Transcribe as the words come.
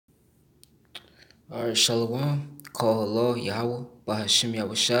Alright, Shalom, Kohola, Yahweh, Bahashim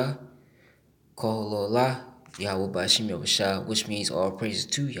Yahushua, Koholola, Yahweh Bahashim Yahushua, which means all praises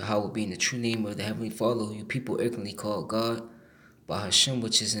to Yahweh being the true name of the Heavenly Father, who you people ignorantly call God, Bahashim,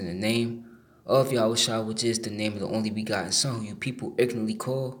 which is in the name of Yahushua, which is the name of the only begotten Son, who you people ignorantly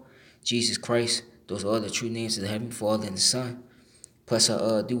call Jesus Christ. Those are the true names of the Heavenly Father and the Son. Plus,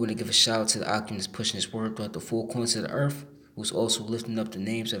 I do want to give a shout out to the Akim that's pushing this word throughout the four corners of the earth, who's also lifting up the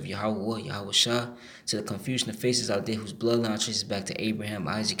names of Yahweh, Yahweh Shah, to the confusion of faces out there whose bloodline traces back to Abraham,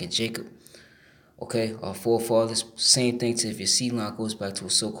 Isaac, and Jacob. Okay, our forefathers, same thing to if your seed line goes back to a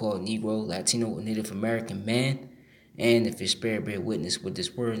so-called Negro, Latino, or Native American man, and if your spirit bear witness with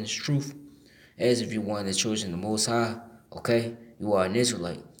this word and this truth, as if you're one of the children of the Most High, okay, you are an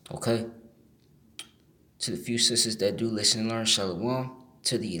Israelite, okay? To the few sisters that do listen and learn, Shalom.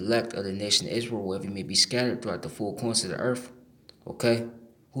 To the elect of the nation of Israel, wherever you may be scattered throughout the four corners of the earth. Okay?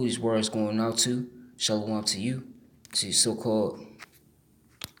 Who these words going out to? Shalom to you. To you so-called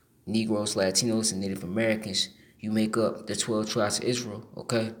Negroes, Latinos, and Native Americans. You make up the 12 tribes of Israel.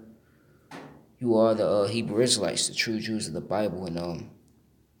 Okay? You are the Hebrew Israelites, the true Jews of the Bible, and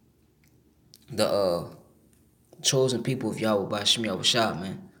the chosen people of Yahweh by Shem Yahushua,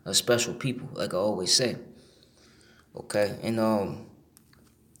 man. A special people, like I always say. Okay? And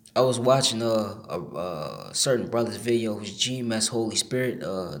I was watching a certain brother's video, who's GMS Holy Spirit,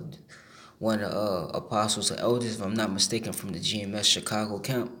 one of the apostles or elders, if I'm not mistaken, from the GMS Chicago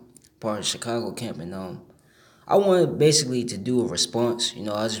camp, part of the Chicago camp, and I wanted basically to do a response.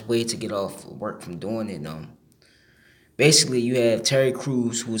 I just waited to get off work from doing it. Basically, you have Terry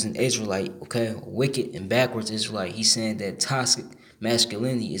Crews, who's an Israelite, okay, a wicked and backwards Israelite. He's saying that toxic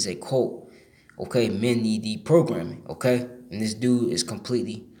masculinity is a cult, okay, men need deprogramming, okay, and this dude is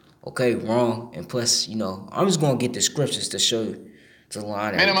completely, okay, wrong. And plus, I'm just going to get the scriptures to show you the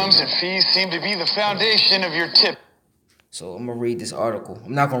line. Minimums and fees seem to be the foundation of your tip. So I'm going to read this article.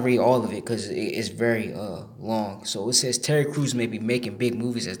 I'm not going to read all of it because it's very long. So it says, Terry Crews may be making big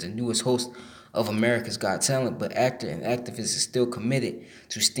movies as the newest host of America's Got Talent, but actor and activist is still committed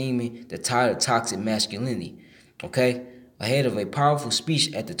to steaming the tide of toxic masculinity. Okay? Ahead of a powerful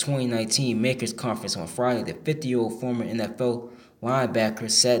speech at the 2019 Makers Conference on Friday, the 50-year-old former NFL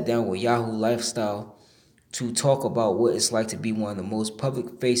linebacker sat down with Yahoo Lifestyle to talk about what it's like to be one of the most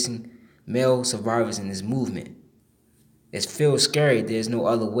public-facing male survivors in this movement. It feels scary. There's no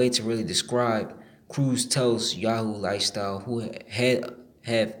other way to really describe. Crews tells Yahoo Lifestyle, who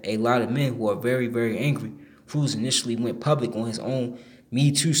have a lot of men who are very, very angry. Crews initially went public on his own Me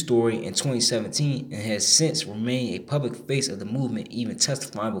Too story in 2017 and has since remained a public face of the movement, even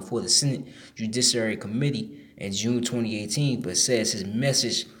testifying before the Senate Judiciary Committee in June 2018, but says his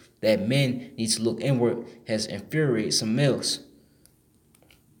message that men need to look inward has infuriated some males.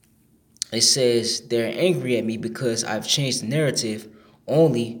 It says they're angry at me because I've changed the narrative.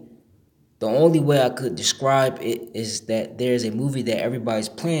 The only way I could describe it is that there's a movie that everybody's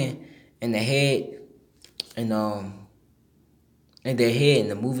playing in the head, and in their head,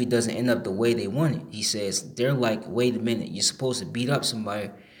 and the movie doesn't end up the way they want it. He says they're like, wait a minute, you're supposed to beat up somebody,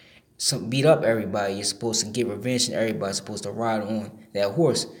 beat up everybody. You're supposed to get revenge, and everybody's supposed to ride on that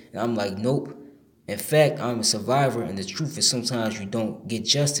horse. And I'm like, nope. In fact, I'm a survivor, and the truth is sometimes you don't get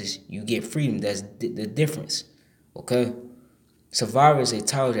justice, you get freedom. That's the difference, okay? Survivor is a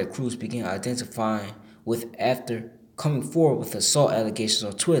title that Crews began identifying with after coming forward with assault allegations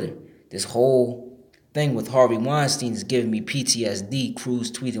on Twitter. This whole thing with Harvey Weinstein is giving me PTSD,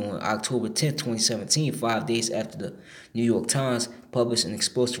 Crews tweeted on October 10th, 2017, 5 days after the New York Times published an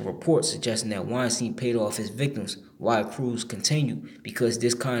explosive report suggesting that Weinstein paid off his victims, while Crews continued, because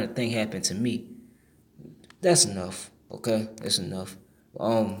this kind of thing happened to me. That's enough, okay? That's enough.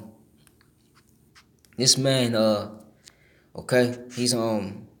 This man, okay, he's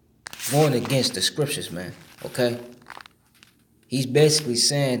going against the scriptures, man, okay? He's basically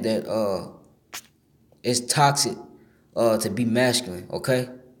saying that it's toxic to be masculine, okay?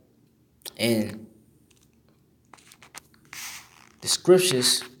 And the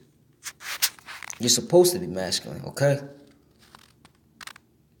scriptures, you're supposed to be masculine, okay?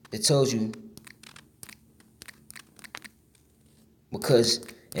 It tells you, because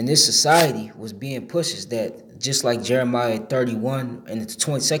in this society what's being pushed is that, just like Jeremiah 31 and the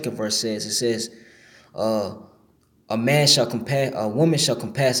 22nd verse says, it says, a woman shall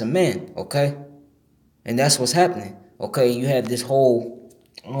compass a man, okay? And that's what's happening, okay? You have this whole,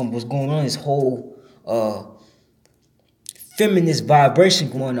 what's going on, this whole feminist vibration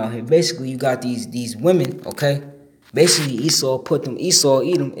going on here. Basically, you got these women, okay? Basically, Esau,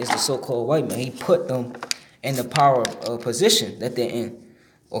 Edom is the so-called white man. He put them in the power position that they're in,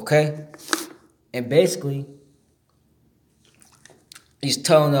 okay? And basically, he's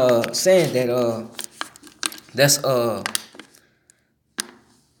saying that that's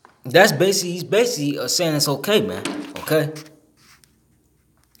he's basically saying it's okay, man. Okay.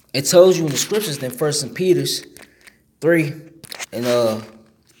 It tells you in the scriptures in 1 Peter's 3 and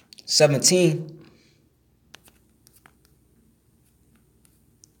 17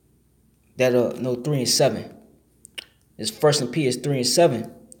 that no 3 and 7. It's 1 Peter's 3 and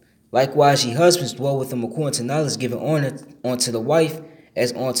 7. Likewise, ye husbands dwell with them according to knowledge, giving honor unto the wife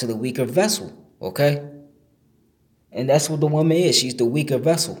as unto the weaker vessel. Okay? And that's what the woman is. She's the weaker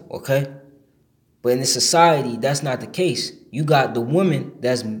vessel. Okay? But in the society, that's not the case. You got the woman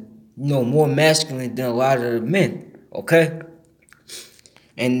that's more masculine than a lot of the men. Okay?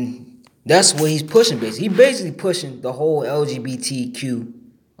 And that's what he's pushing basically. He's basically pushing the whole LGBTQ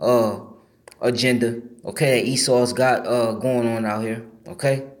agenda, okay, that Esau's got going on out here.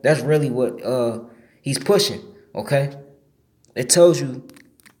 Okay? That's really what he's pushing. Okay? It tells you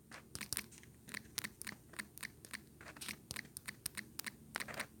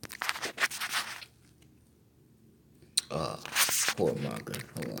whoremonger.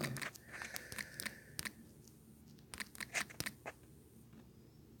 Hold on.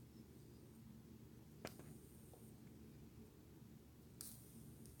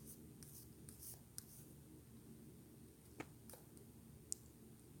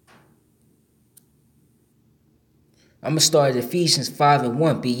 I'm going to start at Ephesians 5 and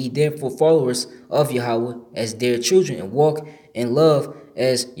 1. Be ye therefore followers of Yahweh as dear children, and walk in love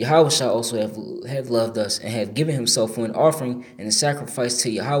as Yahweh shall also have loved us, and have given himself for an offering and a sacrifice to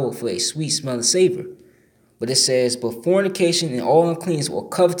Yahweh for a sweet smelling savor. But it says, but fornication and all uncleanness or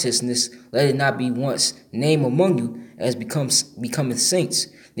covetousness, let it not be once named among you as becoming saints.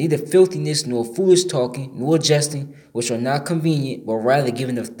 Neither filthiness, nor foolish talking, nor jesting, which are not convenient, but rather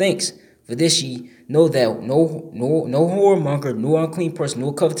giving of thanks. For this ye know that no whoremonger, nor unclean person,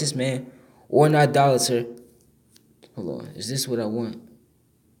 nor covetous man, or an idolater. Hold on, is this what I want?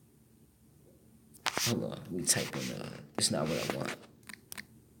 Hold on, let me type in. It's not what I want.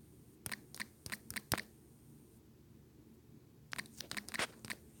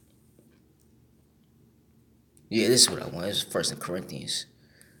 Yeah, this is what I want. This is 1 Corinthians.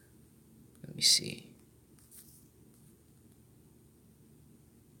 Let me see.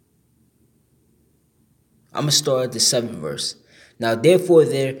 I'm going to start at the 7th verse. Now, therefore,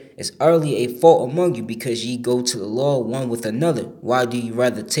 there is early a fault among you, because ye go to the law one with another. Why do ye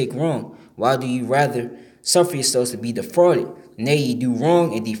rather take wrong? Why do ye rather suffer yourselves to be defrauded? Nay, ye do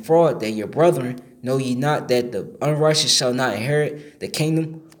wrong and defraud, that your brethren know ye not that the unrighteous shall not inherit the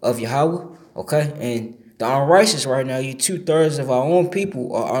kingdom of Yahweh? Okay? And the unrighteous right now, you 2/3 of our own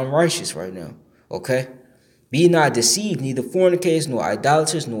people are unrighteous right now. Okay? Be not deceived, neither fornicators, nor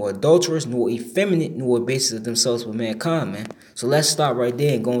idolaters, nor adulterers, nor effeminate, nor abasers of themselves with mankind, man. So let's stop right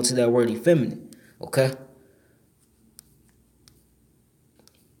there and go into that word effeminate, okay?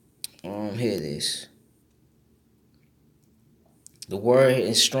 Here it is. The word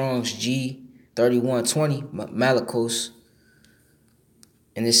in Strong's G3120, Malakos,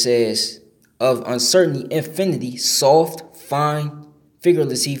 and it says, of uncertainty, infinity, soft, fine,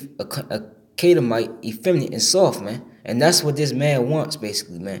 figureless, a Catamite, effeminate, and soft, man. And that's what this man wants,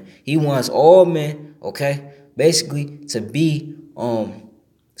 basically, man. He wants all men, okay, basically to be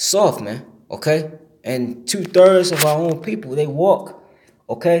soft, man, okay? And 2/3 of our own people, they walk,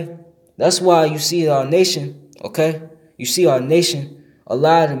 okay? That's why you see our nation, okay? You see our nation, a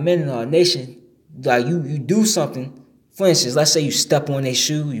lot of the men in our nation, like you do something. For instance, let's say you step on their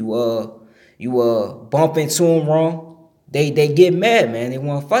shoe, you bump into them wrong. They get mad, man. They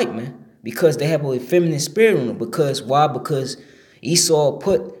want to fight, man. Because they have a feminine spirit on them. Because why? Because Esau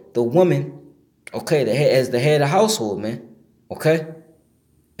put the woman, okay, as the head of the household, man. Okay?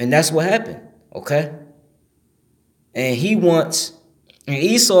 And that's what happened. Okay? And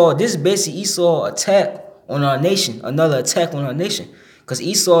Esau, this is basically Esau attack on our nation. Another attack on our nation. Because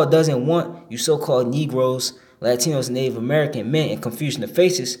Esau doesn't want you so-called Negroes, Latinos, Native American men in confusion of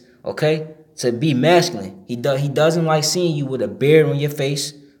faces, okay, to be masculine. He doesn't like seeing you with a beard on your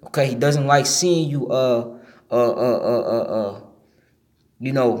face. Okay, he doesn't like seeing you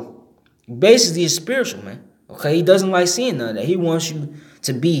basically it's spiritual, man. Okay, he doesn't like seeing none of that. He wants you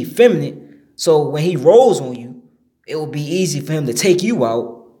to be feminine. So when he rolls on you, it will be easy for him to take you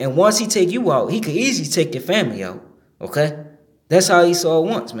out. And once he take you out, he could easily take your family out. Okay, that's how Esau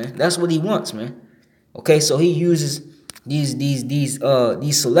wants, man. That's what he wants, man. Okay, so he uses these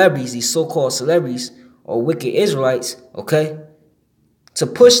celebrities, these so-called celebrities or wicked Israelites, okay, to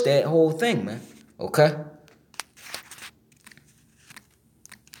push that whole thing, man. Okay?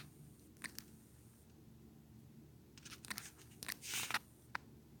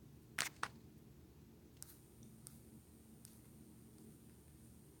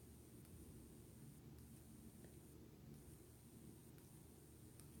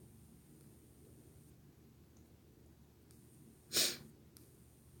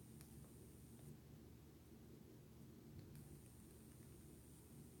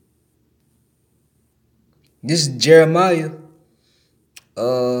 This is Jeremiah.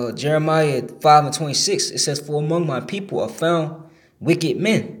 Jeremiah 5:26. It says, "For among my people are found wicked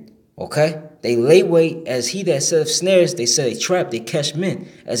men." Okay? They lay wait as he that setteth snares, they set a trap, they catch men.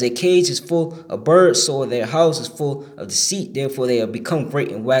 As a cage is full of birds, so their house is full of deceit. Therefore they have become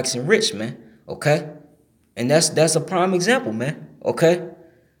great and waxing rich, man. Okay? And that's a prime example, man. Okay?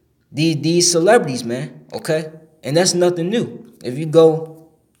 These celebrities, man. Okay? And that's nothing new. If you go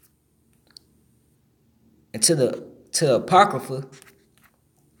into the Apocrypha,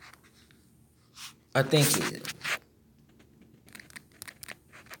 I think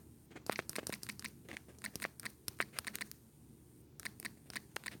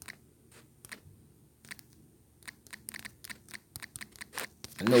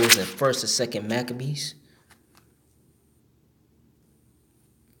I know it's in First or Second Maccabees.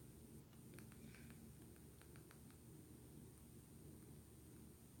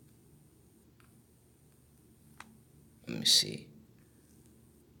 Let me see.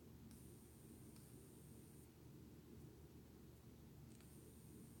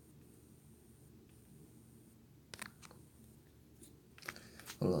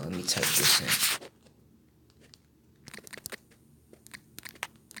 Hold on, let me type this in.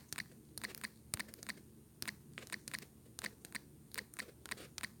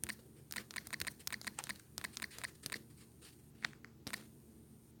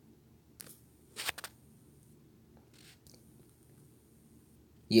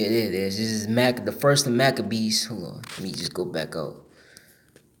 Yeah, there it is. This is the first of Maccabees. Hold on, let me just go back out.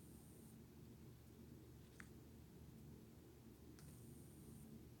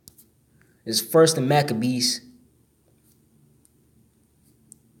 It's First of Maccabees.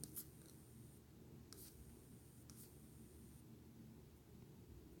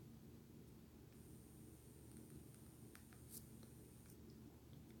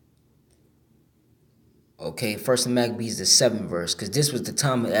 Okay, First of Maccabees, the 7th verse, because this was the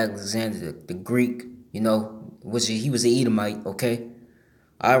time of Alexander the Greek. You know, he was an Edomite. Okay,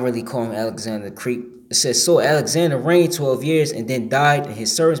 I really call him Alexander the Greek. It says, "So Alexander reigned 12 years and then died, and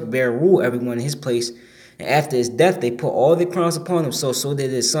his servants bare rule everyone in his place. And after his death, they put all their crowns upon him. So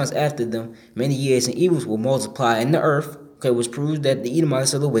did his sons after them. Many years and evils will multiply in the earth." Okay, which proves that the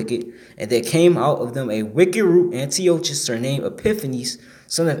Edomites are the wicked. "And there came out of them a wicked root, Antiochus, surnamed Epiphanes,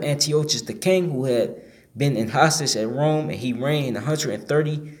 son of Antiochus the king, who had been in hostage at Rome, and he reigned in the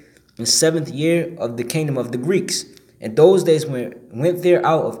 137th year of the kingdom of the Greeks. In those days when went there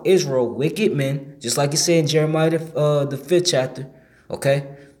out of Israel wicked men," just like it said in Jeremiah the 5th chapter, okay,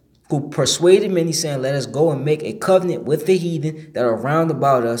 "who persuaded many, saying, Let us go and make a covenant with the heathen that are round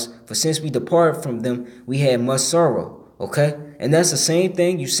about us, for since we departed from them, we had much sorrow." Okay, and that's the same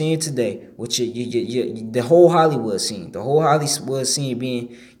thing you're seeing today, which the whole Hollywood scene, the whole Hollywood scene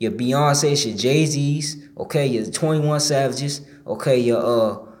being your Beyonce's, your Jay-Z's, okay, your 21 Savages, okay,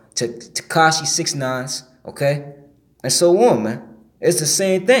 your Tekashi 6ix9ines, okay, and so on, man. It's the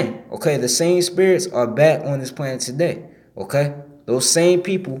same thing, okay? The same spirits are back on this planet today, okay? Those same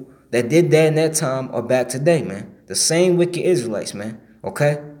people that did that in that time are back today, man. The same wicked Israelites, man,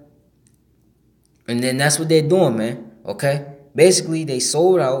 okay? And then that's what they're doing, man, okay? Basically, they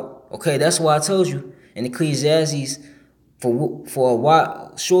sold out, okay? That's why I told you in Ecclesiastes, for a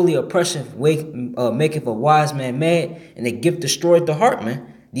while, surely oppression maketh a wise man mad, and the gift destroyed the heart, man.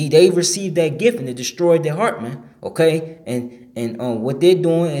 They received that gift and it destroyed their heart, man. Okay, and what they're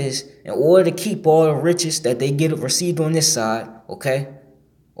doing is, in order to keep all the riches that they received on this side, okay,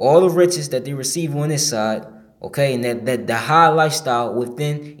 all the riches that they receive on this side, okay, and that the high lifestyle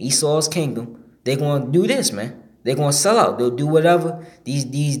within Esau's kingdom, they're gonna do this, man. They're gonna sell out. They'll do whatever these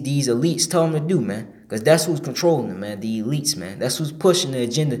elites tell them to do, man. Because that's who's controlling them, man. The elites, man. That's who's pushing the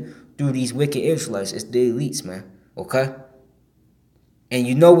agenda through these wicked Israelites. It's the elites, man. Okay? And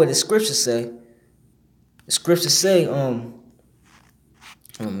you know what the scriptures say? The scriptures say, let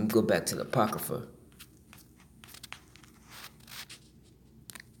me go back to the Apocrypha.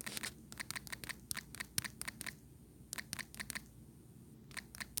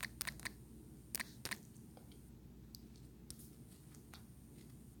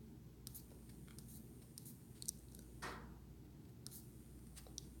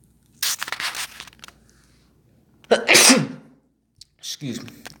 Excuse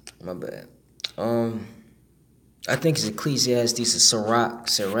me, my bad. I think it's Ecclesiastes, it's Sirach,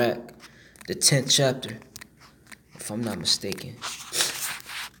 the 10th chapter, if I'm not mistaken.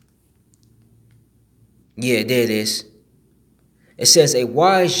 Yeah, there it is. It says, "A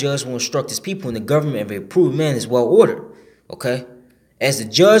wise judge will instruct his people in the government, and a approved man is well ordered." Okay, as the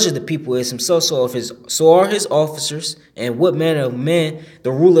judge of the people is himself, so are his officers, and what manner of man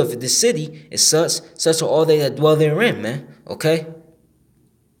the ruler of the city is such are all they that dwell therein, man. Okay?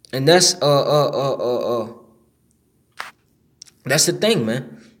 And that's that's the thing,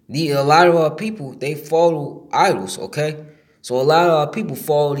 man. A lot of our people, they follow idols, okay? So a lot of our people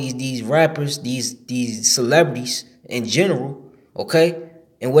follow these rappers, these celebrities in general, okay?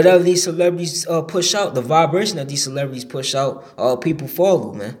 And whatever these celebrities push out, the vibration that these celebrities push out, people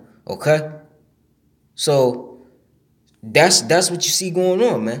follow, man. Okay? So that's what you see going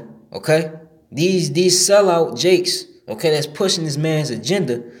on, man. Okay? These sellout jakes, okay, that's pushing this man's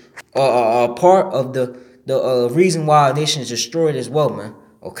agenda are part of the reason why our nation is destroyed as well, man.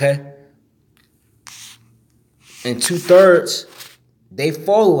 Okay? And 2/3, they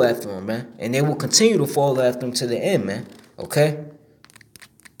follow after him, man. And they will continue to follow after him to the end, man. Okay?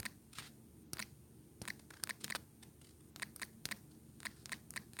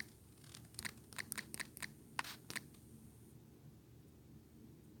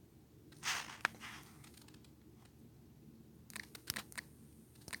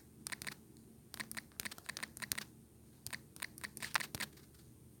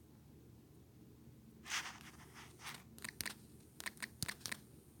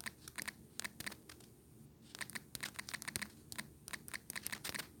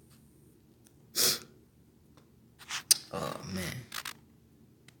 Oh, man.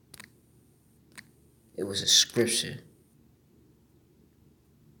 It was a scripture.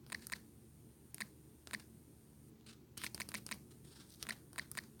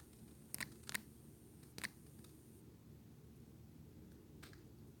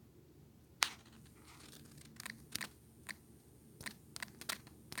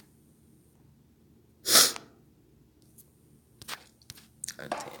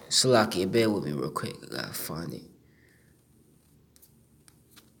 Salaki, bear with me real quick. I gotta find it.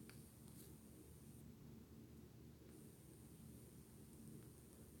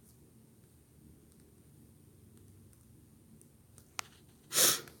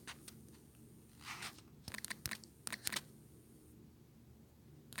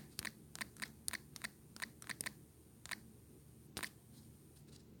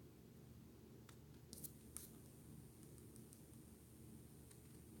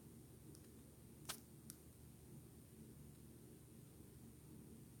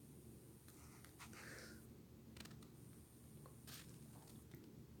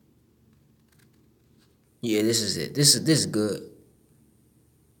 Yeah, this is it. This is good.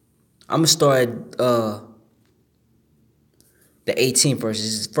 I'm gonna start at the 18th verse.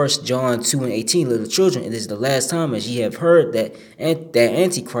 This is 1 John 2:18. Little children, it is the last time, as ye have heard that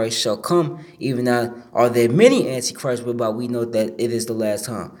Antichrist shall come. Even now are there many Antichrists, whereby we know that it is the last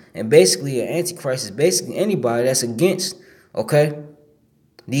time. And basically, an Antichrist is basically anybody that's against, okay,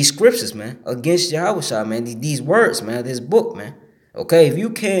 these scriptures, man, against Yahweh, man, these words, man, this book, man. Okay, if you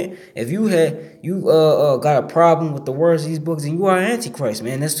got a problem with the words of these books, then you are Antichrist,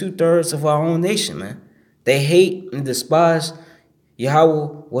 man. That's 2/3 of our own nation, man. They hate and despise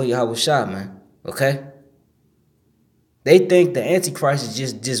Yahweh Shah, man. Okay? They think the Antichrist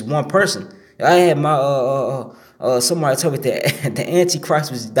is just one person. I had my somebody tell me that the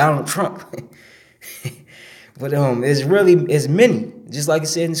Antichrist was Donald Trump. But it's many, just like it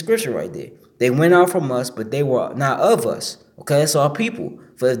said in the scripture right there. They went out from us, but they were not of us. Okay, that's our people.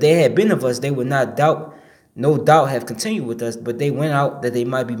 For if they had been of us, they would no doubt have continued with us, but they went out that they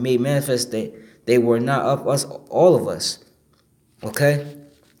might be made manifest that they were not of us, all of us. Okay?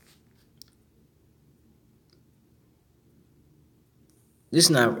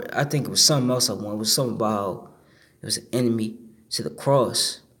 I think it was something else I wanted. It was something about how it was an enemy to the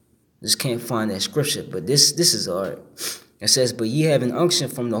cross. Just can't find that scripture, but this is all right. It says, but ye have an unction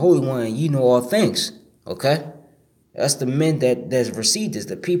from the Holy One, and ye know all things. Okay? That's the men that's received this,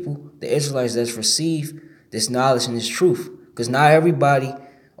 the people, the Israelites that's received this knowledge and this truth. Because not everybody,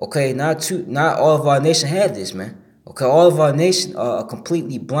 okay, not all of our nation have this, man. Okay, all of our nation are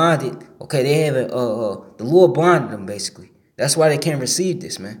completely blinded. Okay, they have the Lord blinded them basically. That's why they can't receive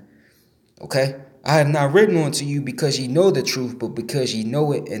this, man. Okay, I have not written unto you because ye know the truth, but because ye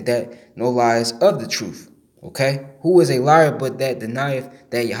know it, and that no lies of the truth. Okay, who is a liar but that denieth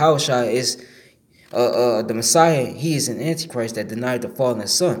that Yahushua is the Messiah? He is an Antichrist that denied the Father and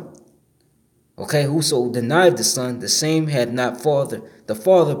Son. Okay, whoso denied the Son, the same had not the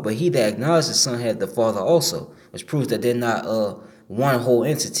Father, but he that acknowledged the Son had the Father also, which proves that they're not one whole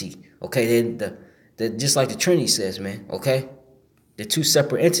entity. Okay, they're just like the Trinity says, man. Okay, they're two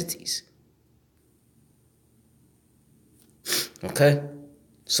separate entities. Okay,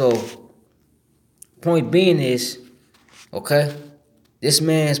 so point being is, okay, This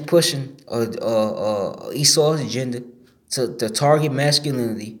man is pushing Esau's agenda to target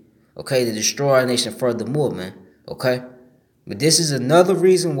masculinity, okay, to destroy our nation furthermore, man, okay? But this is another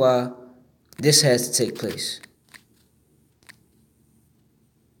reason why this has to take place.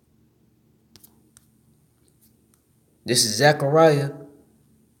 This is Zechariah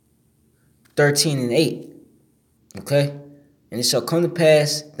 13:8, okay? And it shall come to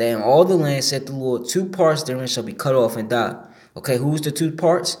pass that in all the land, saith the Lord, 2 parts therein shall be cut off and die. Okay, who's the 2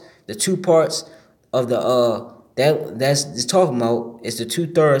 parts? The 2 parts of the that's talking about is the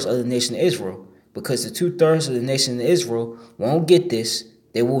 2/3 of the nation of Israel. Because the 2/3 of the nation of Israel won't get this.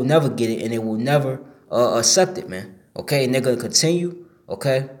 They will never get it, and they will never accept it, man. Okay, and they're gonna continue,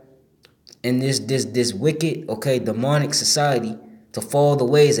 okay, in this wicked, okay, demonic society to follow the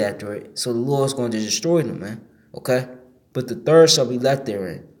ways after it. So the Lord's going to destroy them, man. Okay? But the third shall be left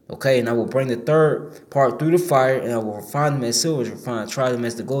therein. Okay, and I will bring the third part through the fire, and I will refine them as silver is refined, try them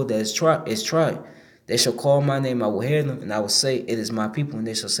as the gold that is tried. They shall call my name, I will hear them, and I will say, it is my people, and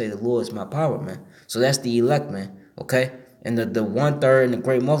they shall say, the Lord is my power, man. So that's the elect, man. Okay? And the 1/3 and the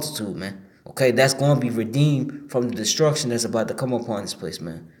great multitude, man. Okay, that's going to be redeemed from the destruction that's about to come upon this place,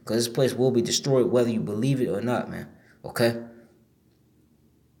 man. Because this place will be destroyed whether you believe it or not, man. Okay?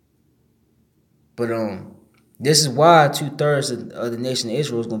 But this is why 2/3 of the nation of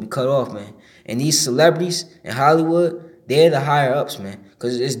Israel is going to be cut off, man. And these celebrities in Hollywood, they're the higher ups, man.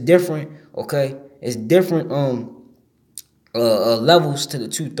 Because it's different, okay? It's different levels to the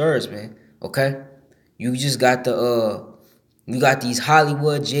 2/3, man. Okay? You just got you got these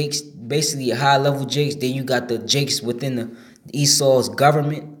Hollywood jakes, basically high level jakes. Then you got the jakes within the Esau's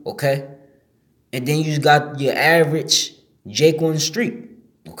government, okay? And then you just got your average jake on the street,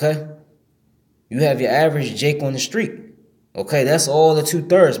 okay? You have your average jake on the street, okay? That's all the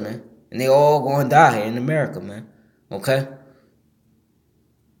 2/3, man. And they all going to die here in America, man, okay?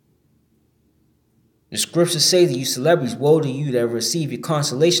 The scriptures say to you celebrities, woe to you that receive your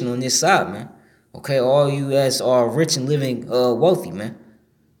consolation on this side, man. Okay, all you that are rich and living wealthy, man.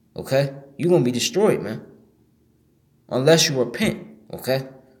 Okay? You're going to be destroyed, man. Unless you repent, okay?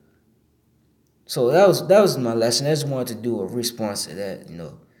 So that was my lesson. I just wanted to do a response to that, you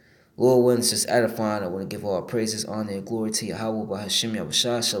know. Lord willing, it's just edifying. I want to give all praises, honor, and glory to Yahweh, by Hashem,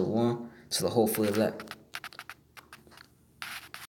 Yahushua, Shalom, to the whole full elect.